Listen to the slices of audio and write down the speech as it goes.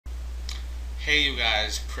Hey you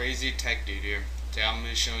guys, CrazyTechDude here. Today I'm going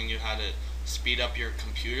to be showing you how to speed up your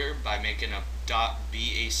computer by making a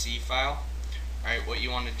 .bac file. Alright, what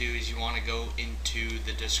you want to do is you want to go into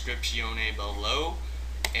the description below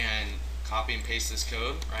and copy and paste this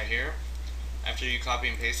code right here. After you copy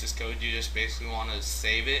and paste this code, you just basically want to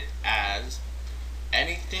save it as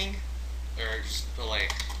anything, or just put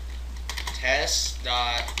like test.bac.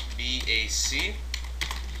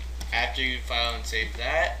 After you file and save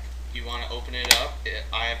that, you want to open it up.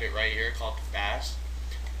 I have it right here called fast.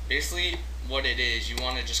 Basically what it is, you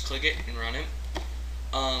want to just click it and run it.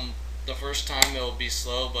 The first time it will be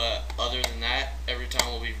slow, but other than that, every time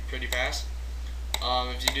will be pretty fast.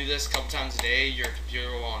 If you do this a couple times a day, your computer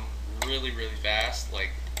will run really fast,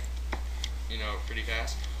 like, you know, pretty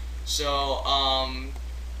fast. So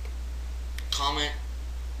comment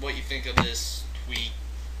what you think of this tweak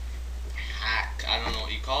hack. I don't know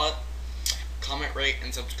what you call it. Comment, rate,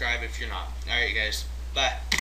 and subscribe if you're not. Alright guys, bye.